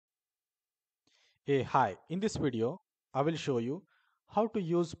Hey, hi. In this video, I will show you how to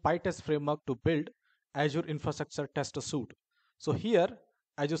use Pytest framework to build Azure Infrastructure Test Suite. So here,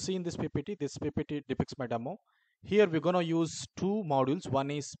 as you see in this PPT depicts my demo. Here we're going to use two modules. One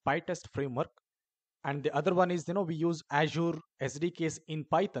is Pytest framework and the other one is, we use Azure SDKs in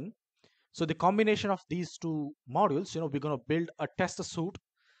Python. So the combination of these two modules, we're going to build a test suite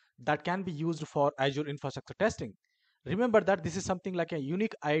that can be used for Azure infrastructure testing. Remember that this is something like a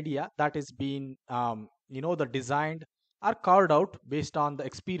unique idea that is being, the designed or carved out based on the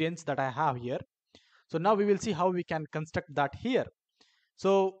experience that I have here. So now we will see how we can construct that here.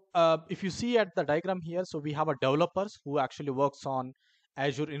 So if you see at the diagram here, so we have a developers who actually works on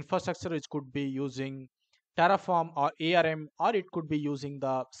Azure infrastructure, which could be using Terraform or ARM, or it could be using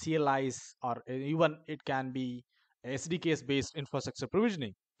the CLIs, or even it can be SDKs based infrastructure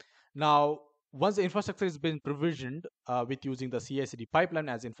provisioning. Now, once the infrastructure has been provisioned with using the CI/CD pipeline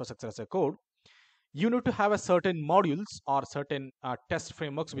as infrastructure as a code, you need to have a certain modules or certain test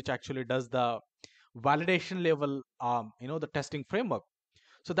frameworks which actually does the validation level, the testing framework.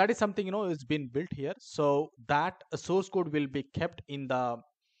 So that is something is been built here. So that source code will be kept in the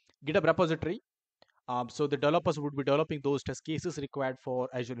GitHub repository. So the developers would be developing those test cases required for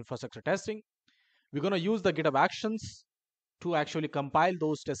Azure infrastructure testing. We're going to use the GitHub actions to actually compile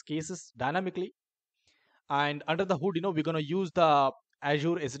those test cases dynamically. And under the hood, we're going to use the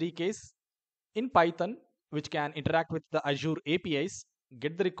Azure SDKs in Python, which can interact with the Azure APIs,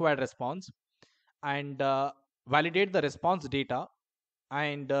 get the required response, and validate the response data,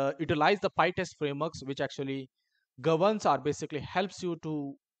 and utilize the Pytest frameworks, which actually governs or basically helps you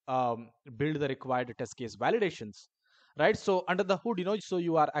to build the required test case validations. Right. So under the hood, so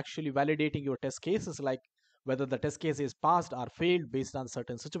you are actually validating your test cases, like whether the test case is passed or failed based on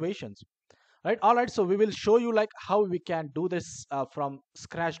certain situations. Right. All right. So we will show you like how we can do this from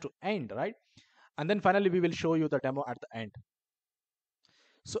scratch to end. Right. And then finally we will show you the demo at the end.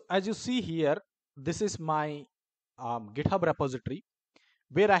 So as you see here, this is my GitHub repository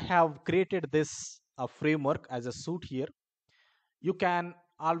where I have created this framework as a suite here. You can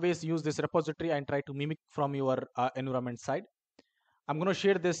always use this repository and try to mimic from your environment side. I'm going to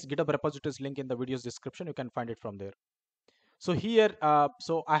share this GitHub repositories link in the video's description. You can find it from there. So here,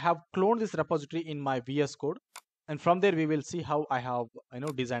 so I have cloned this repository in my VS Code, and from there we will see how I have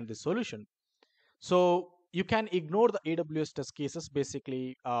designed this solution. So you can ignore the AWS test cases.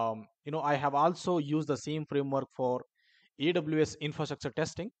 Basically, I have also used the same framework for AWS infrastructure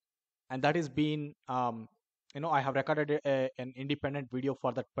testing, and that is been I have recorded an independent video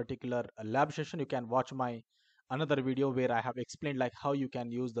for that particular lab session. You can watch my another video where I have explained like how you can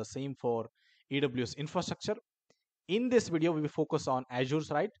use the same for AWS infrastructure. In this video we will focus on Azure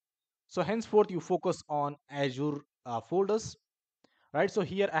side. So henceforth you focus on Azure folders, right? So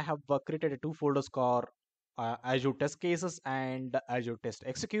here I have created two folders called Azure test cases and Azure test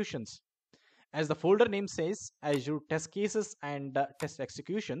executions. As the folder name says, Azure test cases and test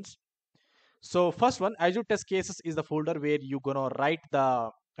executions. So first one, Azure test cases, is the folder where you're gonna write the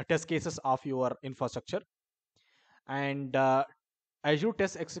test cases of your infrastructure, and Azure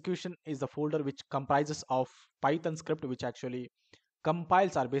test execution is the folder which comprises of Python script which actually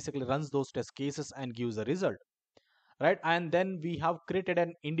compiles or basically runs those test cases and gives a result, right? And then we have created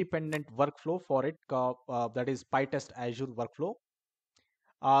an independent workflow for it that is Pytest Azure workflow.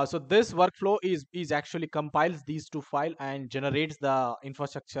 So this workflow is actually compiles these two files and generates the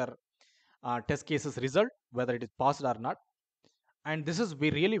infrastructure test cases result, whether it is passed or not. And this is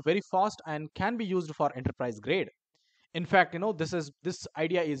really very fast and can be used for enterprise grade. In fact, this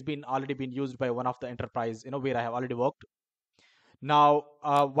idea is been already been used by one of the enterprise, where I have already worked. Now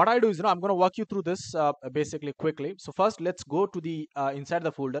what I do is, I'm going to walk you through this basically quickly. So first let's go to the inside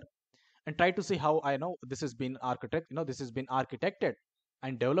the folder and try to see how I know this has been this has been architected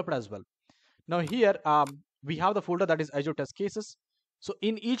and developed as well. Now here we have the folder that is Azure test cases. So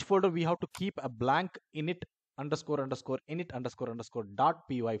in each folder we have to keep a blank init underscore underscore init underscore underscore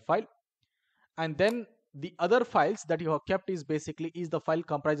 .py file, and then the other files that you have kept is basically is the file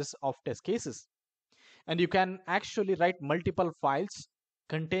comprises of test cases. And you can actually write multiple files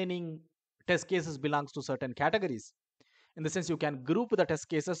containing test cases belongs to certain categories. In the sense, you can group the test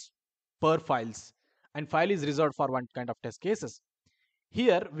cases per files, and file is reserved for one kind of test cases.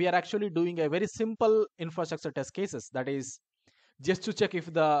 Here we are actually doing a very simple infrastructure test cases, that is just to check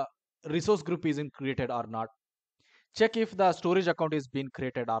if the resource group is created or not, check if the storage account is being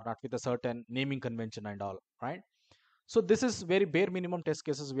created or not with a certain naming convention and all, right? So this is very bare minimum test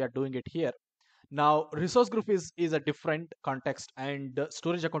cases we are doing it here. Now resource group is a different context, and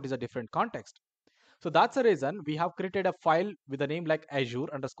storage account is a different context. So that's the reason we have created a file with a name like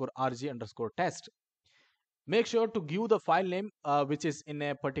Azure_RG_test. Make sure to give the file name which is in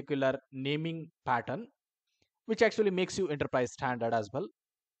a particular naming pattern, which actually makes you enterprise standard as well.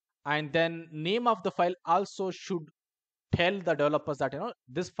 And then name of the file also should tell the developers that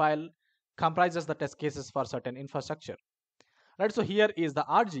this file comprises the test cases for certain infrastructure, right? So here is the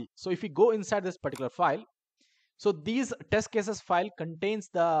RG. So if we go inside this particular file, so these test cases file contains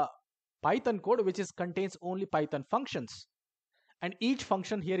the Python code which is contains only Python functions, and each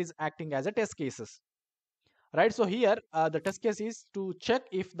function here is acting as a test cases, right? So here the test case is to check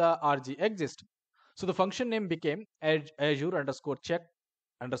if the RG exists. So the function name became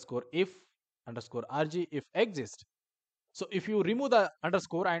Azure_check_if_RG if exist. So if you remove the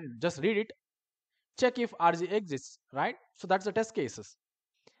underscore and just read it, check if RG exists, right? So that's the test cases.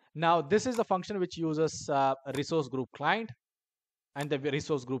 Now this is the function which uses a resource group client and the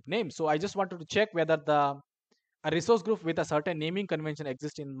resource group name. So I just wanted to check whether a resource group with a certain naming convention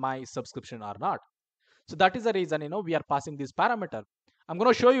exists in my subscription or not. So that is the reason we are passing this parameter. I'm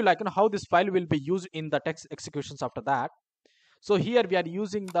going to show you how this file will be used in the text executions after that. So here we are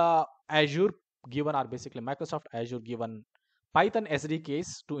using the Azure given, or basically Microsoft Azure given Python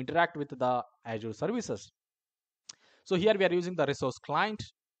SDKs to interact with the Azure services. So here we are using the resource client,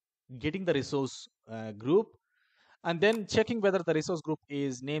 getting the resource group, and then checking whether the resource group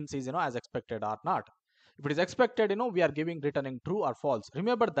is names is as expected or not. If it is expected, we are giving returning true or false.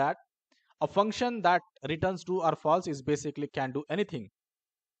 Remember that a function that returns true or false is basically can do anything.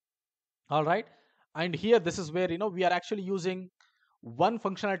 All right, and here this is where we are actually using one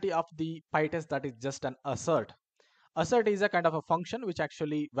functionality of the Pytest, that is just an assert. Assert is a kind of a function which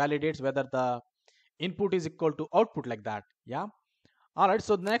actually validates whether the input is equal to output, like that. Yeah. All right,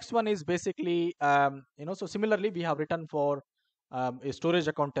 so the next one is basically so similarly we have written for a storage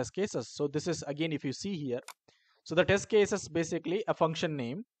account test cases. So this is again, if you see here, so the test case is basically a function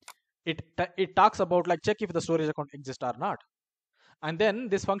name. It talks about check if the storage account exists or not, and then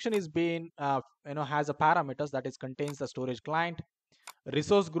this function is being has a parameters that is contains the storage client,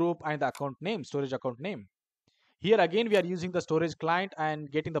 resource group, and the account name, storage account name. Here again we are using the storage client and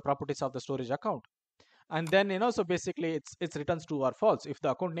getting the properties of the storage account, and then so basically it's returns true or false. If the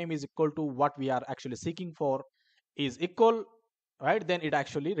account name is equal to what we are actually seeking for is equal, right, then it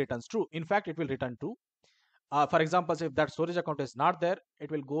actually returns true. In fact, it will return true. For example, so if that storage account is not there,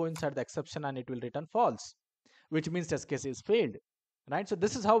 it will go inside the exception and it will return false, which means test case is failed, right? So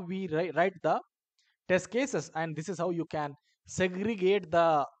this is how we write the test cases, and this is how you can segregate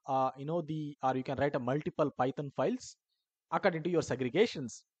the or you can write a multiple Python files according to your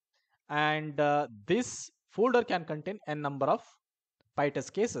segregations, and this folder can contain a number of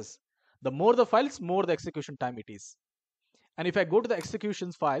Pytest cases. The more the files, more the execution time it is. And if I go to the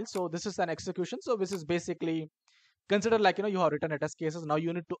executions file, so this is an execution. So this is basically consider you have written a test cases. Now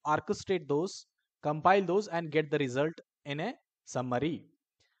you need to orchestrate those, compile those, and get the result in a summary,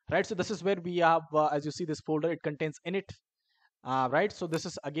 right? So this is where we have, as you see, this folder, it contains init, right? So this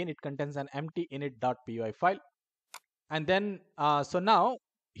is again, it contains an empty init.py file, and then so now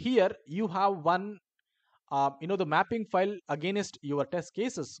here you have one the mapping file against your test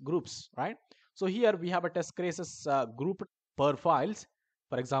cases groups, right? So here we have a test cases group per files,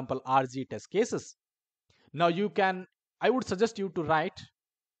 for example RG test cases. Now I would suggest you to write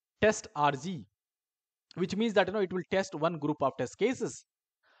test RG, which means that it will test one group of test cases,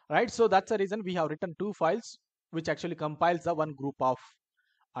 right? So that's the reason we have written two files which actually compiles the one group of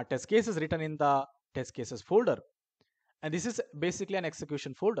test cases written in the test cases folder, and this is basically an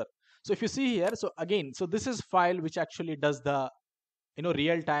execution folder. So if you see here, so again, so this is file which actually does the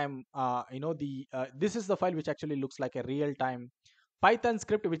real time this is the file which actually looks like a real time Python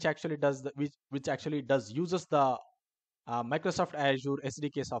script which actually does which actually uses the Microsoft Azure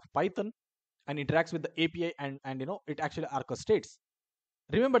SDKs of Python and interacts with the API, and it actually orchestrates.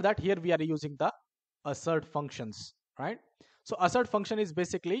 Remember that here we are using the assert functions, right? So assert function is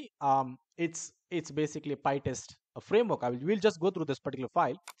basically it's basically Pytest framework. We'll just go through this particular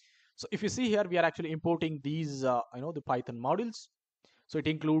file. So if you see here, we are actually importing these the Python modules. So it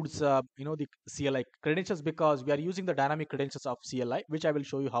includes the CLI credentials, because we are using the dynamic credentials of CLI, which I will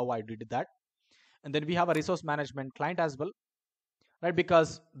show you how I did that. And then we have a resource management client as well, right?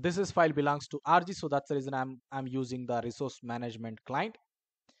 Because this file belongs to RG, so that's the reason I'm using the resource management client.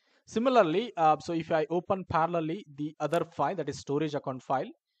 Similarly, so if I open parallelly the other file, that is storage account file,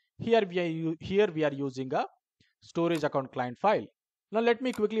 here we are using a storage account client file. Now let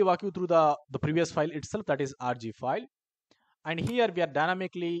me quickly walk you through the previous file itself, that is RG file. And here we are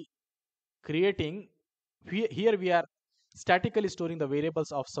dynamically creating, here we are statically storing the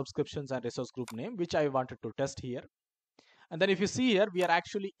variables of subscriptions and resource group name, which I wanted to test here. And then if you see here, we are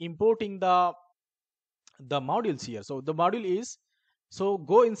actually importing the modules here. So the module is, so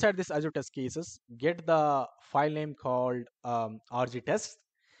go inside this Azure test cases, get the file name called rg test.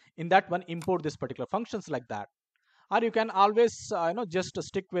 In that one, import this particular functions like that. Or you can always just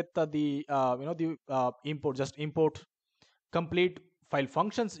stick with the import, just import complete file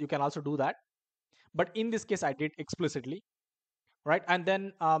functions. You can also do that, but in this case I did explicitly, right? And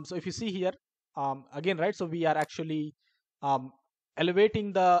then so if you see here, again, right, so we are actually um,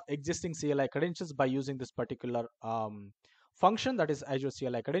 elevating the existing CLI credentials by using this particular function, that is Azure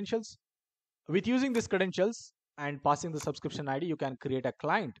CLI credentials. With using these credentials and passing the subscription ID, you can create a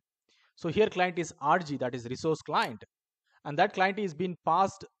client. So here client is RG, that is resource client, and that client is being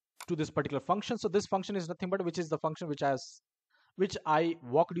passed to this particular function. So this function is nothing but which is the function which I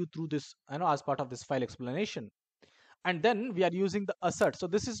walked you through this, as part of this file explanation. And then we are using the assert. So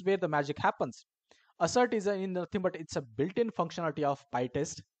this is where the magic happens. Assert is in nothing but it's a built-in functionality of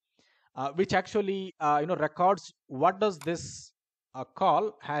Pytest, which actually records what does this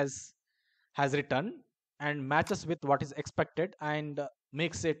call has returned and matches with what is expected, and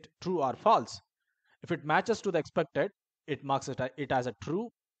makes it true or false. If it matches to the expected, it marks it as a true.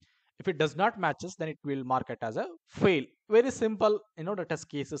 If it does not matches, then it will mark it as a fail. Very simple, the test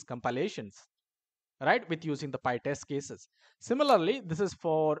cases compilations, right, with using the Pytest cases. Similarly, this is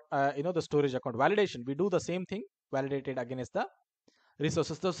for the storage account validation. We do the same thing, validated against the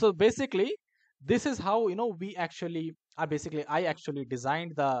resources. So basically, this is how we actually basically I actually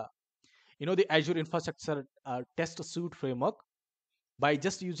designed the Azure Infrastructure Test Suite framework by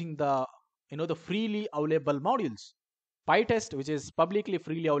just using the freely available modules. Pytest, which is publicly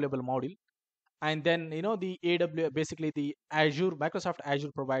freely available module, and then the AWS, basically the Azure, Microsoft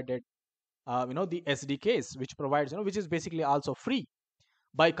Azure provided the SDKs, which provides which is basically also free.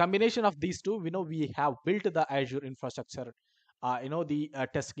 By combination of these two, we have built the Azure infrastructure the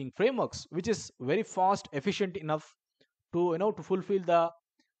testing frameworks, which is very fast, efficient enough to fulfill the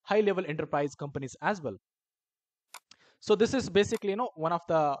high level enterprise companies as well. So this is basically one of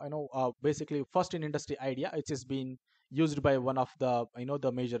the basically first in industry idea, which is being used by one of the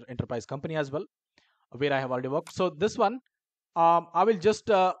the major enterprise company as well, where I have already worked. So this one, I will just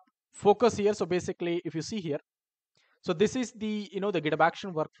focus here. So basically, if you see here, so this is the the GitHub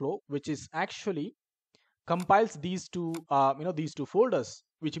action workflow, which is actually compiles these two these two folders,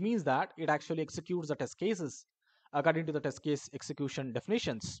 which means that it actually executes the test cases according to the test case execution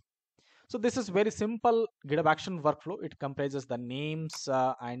definitions. So this is very simple GitHub action workflow. It comprises the names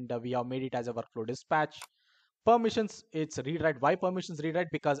and we have made it as a workflow dispatch. Permissions, it's read write. Why permissions read write?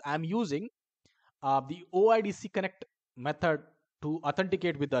 Because I'm using the OIDC connect method to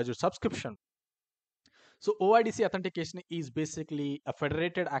authenticate with the Azure subscription. So OIDC authentication is basically a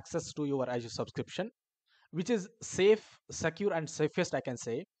federated access to your Azure subscription, which is safe, secure, and safest, I can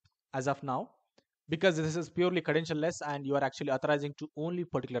say, as of now, because this is purely credentialless and you are actually authorizing to only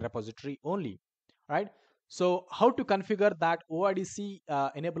particular repository only, right? So how to configure that OIDC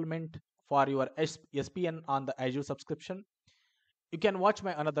enablement for your SPN on the Azure subscription? You can watch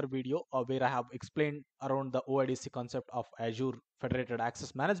my another video where I have explained around the OIDC concept of Azure Federated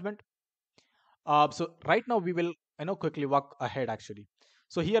Access Management. So right now we will quickly walk ahead actually.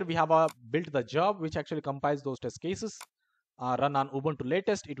 So here we have built the job which actually compiles those test cases, run on Ubuntu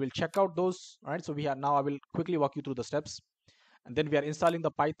latest. It will check out those, right? So we are now, I will quickly walk you through the steps. And then we are installing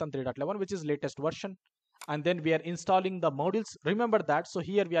the Python 3.11, which is latest version. And then we are installing the modules. Remember that. So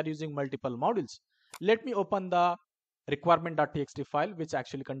here we are using multiple modules. Let me open the requirement.txt file, which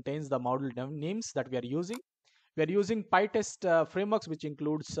actually contains the module names that we are using. We are using Pytest frameworks, which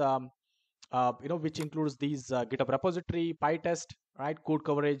includes which includes these GitHub repository, Pytest, right, code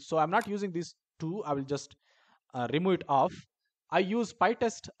coverage. So I'm not using these two. I will just remove it off. I use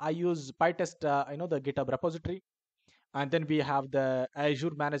Pytest. The GitHub repository, and then we have the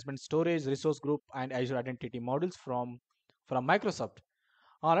Azure Management Storage, Resource Group, and Azure Identity modules from Microsoft.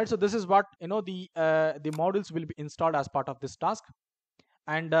 All right. So this is what the modules will be installed as part of this task,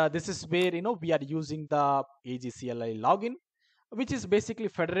 and this is where we are using the AGCLI login, which is basically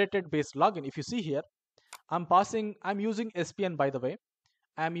federated based login. If you see here, I'm using SPN, by the way.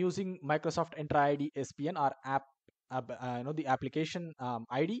 I'm using Microsoft Enter ID SPN, or the application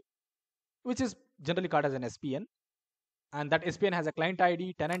ID, which is generally called as an SPN. And that SPN has a client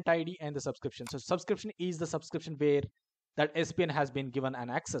ID, tenant ID, and the subscription. So subscription is the subscription where that SPN has been given an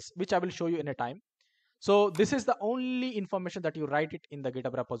access, which I will show you in a time. So this is the only information that you write it in the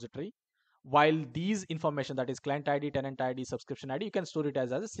GitHub repository, while these information, that is client ID, tenant ID, subscription ID, you can store it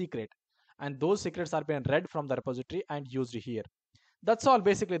as a secret. and those secrets are being read from the repository and used here. That's all.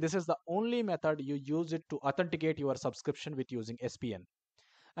 Basically, this is the only method you use it to authenticate your subscription with using SPN.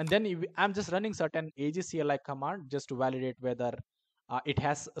 And then I'm just running certain AGCLI command just to validate whether it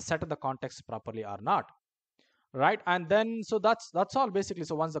has set the context properly or not, right? And then so that's all basically.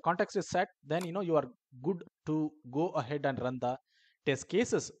 So once the context is set, then you are good to go ahead and run the test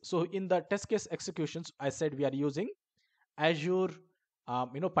cases. So in the test case executions, I said we are using Azure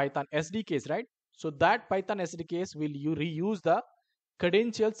Python SDKs, right? So that Python SDKs will you reuse the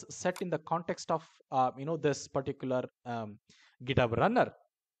credentials set in the context of this particular GitHub runner,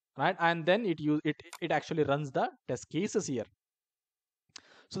 right? And then it actually runs the test cases here.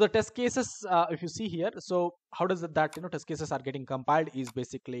 So the test cases, if you see here, so how does that test cases are getting compiled is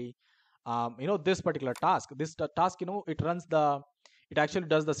basically this particular task. This task, it actually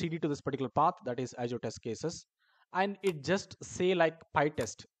does the CD to this particular path, that is Azure test cases, and it just say like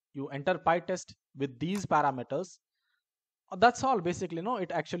Pytest. You enter Pytest with these parameters. That's all basically.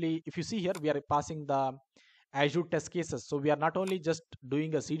 It actually, if you see here, we are passing the Azure test cases. So we are not only just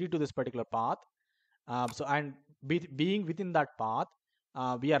doing a CD to this particular path, and being within that path,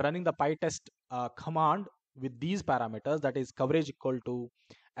 we are running the Pytest command with these parameters, that is coverage equal to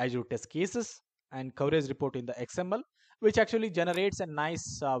Azure test cases and coverage report in the XML, which actually generates a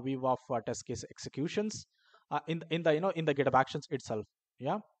nice view of test case executions in the GitHub Actions itself.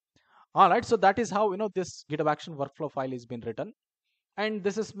 Yeah. All right. So that is how this GitHub Action workflow file is been written, and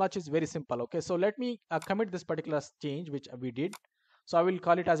this is very simple. Okay. So let me commit this particular change which we did. So I will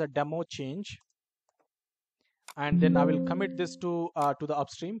call it as a demo change, and then I will commit this to the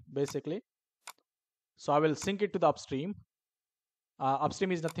upstream basically. So I will sync it to the upstream.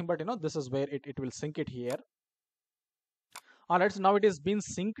 Upstream is nothing but this is where it will sync it here. All right, so now it is been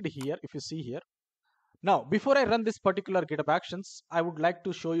synced here. If you see here, now before I run this particular GitHub Actions, I would like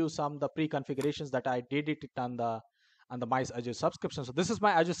to show you some the pre-configurations that I did it on the my Azure subscription. So this is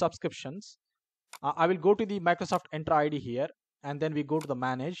my Azure subscriptions. I will go to the Microsoft Entra ID here, and then we go to the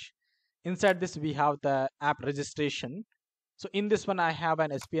manage. Inside this we have the app registration. So in this one I have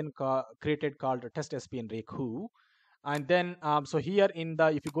an SPN created called test SPN Rekhu. And then so here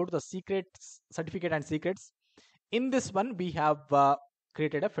if you go to the secrets, certificate and secrets, in this one we have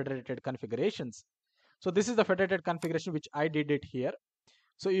created a federated configurations. So this is the federated configuration which I did it here.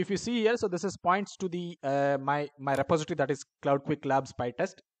 So if you see here, so this is points to the my repository, that is cloudquicklabs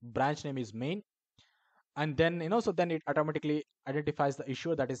Pytest. Branch name is main, and then so then it automatically identifies the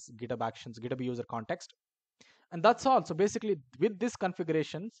issue, that is GitHub Actions, GitHub user context, and that's all. So basically with this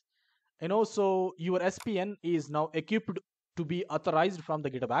configurations, so your SPN is now equipped to be authorized from the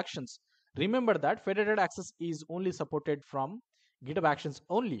GitHub Actions. Remember that federated access is only supported from GitHub Actions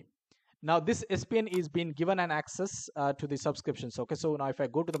only. Now this SPN is being given an access to the subscriptions. Okay, so now if I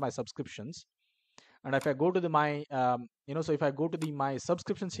go to my subscriptions, and if I go to my so if I go to my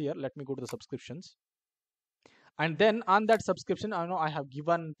subscriptions here, let me go to the subscriptions, and then on that subscription I have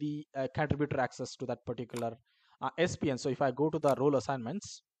given the contributor access to that particular SPN. So if I go to the role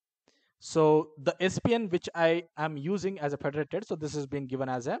assignments, so the SPN which I am using as a federated, so this has been given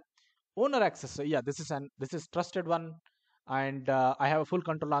as a owner access. So yeah, this is trusted one, and I have a full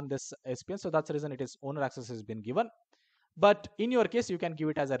control on this SPN, so that's the reason it is owner access has been given. But in your case you can give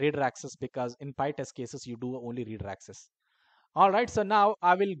it as a reader access, because in Pytest cases you do only reader access. All right, so now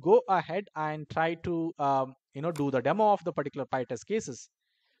I will go ahead and try to do the demo of the particular Pytest cases.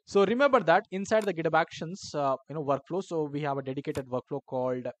 So remember that inside the GitHub Actions workflow, so we have a dedicated workflow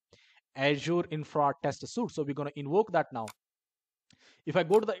called Azure Infra Test Suite. So we're going to invoke that now. If I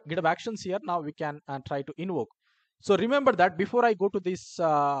go to the GitHub Actions here, now we can try to invoke. So remember that before I go to this,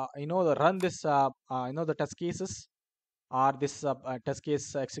 run this, the test cases or this test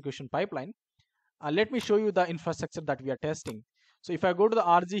case execution pipeline, let me show you the infrastructure that we are testing. So if I go to the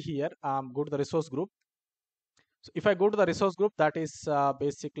RG here, go to the resource group. So if I go to the resource group, that is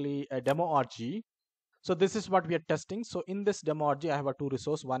basically a demo RG. So this is what we are testing. So in this demo RG, I have a two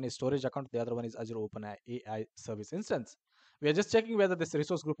resource. One is storage account. The other one is Azure Open AI Service Instance. We are just checking whether this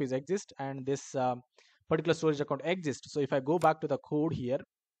resource group is exist and this particular storage account exists. So if I go back to the code here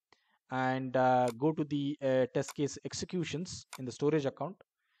and go to the test case executions in the storage account.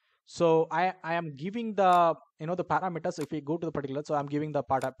 So I am giving the the parameters. If we go to the particular, so I'm giving the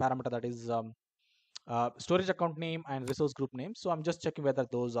parameter that is storage account name and resource group name. So I'm just checking whether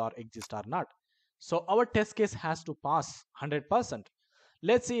those are exist or not. So our test case has to pass 100%.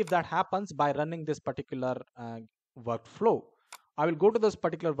 Let's see if that happens by running this particular workflow. I will go to this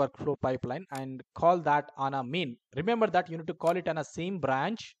particular workflow pipeline and call that on a main. Remember that you need to call it on a same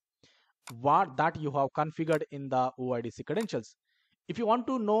branch that you have configured in the OIDC credentials. If you want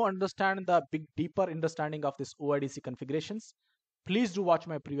to understand the big deeper understanding of this OIDC configurations, please do watch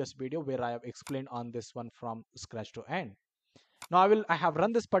my previous video where I have explained on this one from scratch to end. Now I have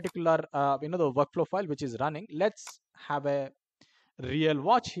run this particular the workflow file which is running. Let's have a real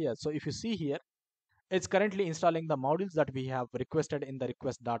watch here. So if you see here, it's currently installing the modules that we have requested in the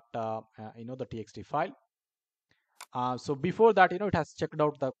the txt file. So before that, it has checked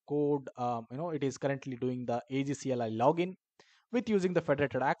out the code. It is currently doing the AGCLI login with using the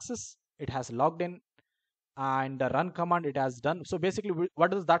federated access. It has logged in, and the run command it has done. So basically,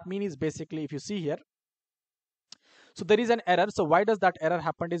 what does that mean is basically, if you see here, so there is an error. So why does that error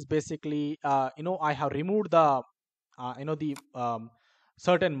happen is basically, I have removed the, the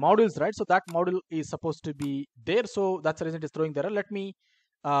certain modules, right? So that module is supposed to be there. So that's the reason it is throwing the error. Let me,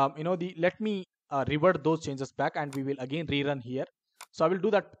 revert those changes back, and we will again rerun here. So I will do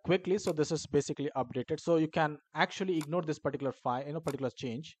that quickly. So this is basically updated. So you can actually ignore this particular file, particular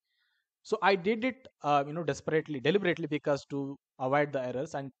change. So I did it, deliberately, because to avoid the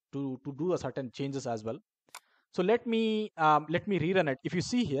errors and to do a certain changes as well. So let me rerun it. If you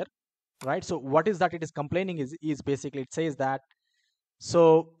see here, right? So what is that it is complaining is basically it says that.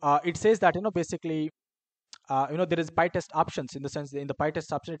 So it says that basically there is Pytest options, in the sense in the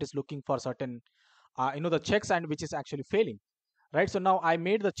Pytest option it is looking for certain the checks, and which is actually failing, right? So now I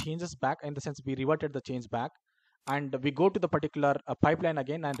made the changes back, in the sense we reverted the change back, and we go to the particular pipeline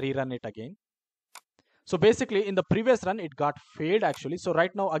again and rerun it again. So basically in the previous run it got failed actually. So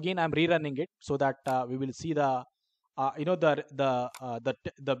right now again I'm rerunning it, so that we will see the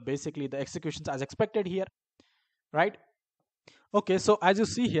the basically the executions as expected here, right? Okay, so as you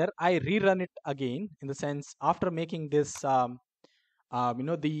see here, I rerun it again, in the sense after making this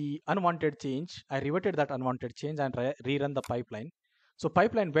the unwanted change, I reverted that unwanted change and rerun the pipeline. So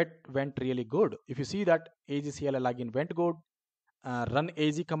pipeline went really good. If you see that AGCL login went good, run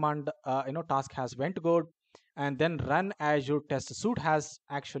AZ command task has went good, and then run Azure test suite has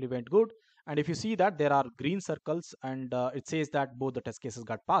actually went good. And if you see that there are green circles, and it says that both the test cases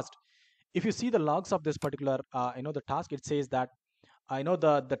got passed. If you see the logs of this particular the task, it says that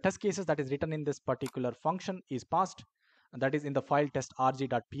the test cases that is written in this particular function is passed, and that is in the file test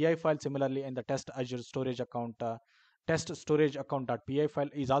rg.py file. Similarly, in the test Azure storage account test storage account.py file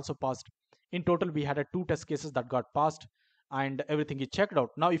is also passed. In total, we had 2 test cases that got passed, and everything is checked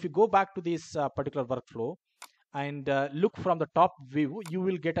out. Now if you go back to this particular workflow and look from the top view, you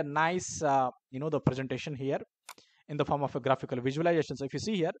will get a nice the presentation here in the form of a graphical visualization. So if you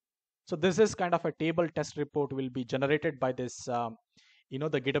see here, so this is kind of a table test report will be generated by this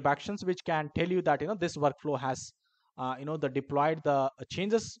the GitHub actions, which can tell you that this workflow has the deployed the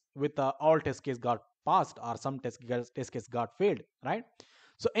changes with all test case got passed, or some test case got failed, right?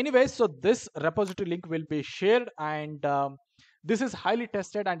 So anyways, so this repository link will be shared, and this is highly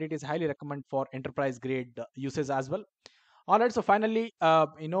tested, and it is highly recommended for enterprise grade usage as well. All right, so finally,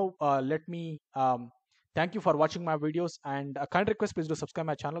 let me thank you for watching my videos, and a kind request, please do subscribe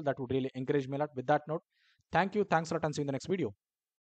my channel. That would really encourage me a lot. With that note, thank you, thanks a lot, and see you in the next video.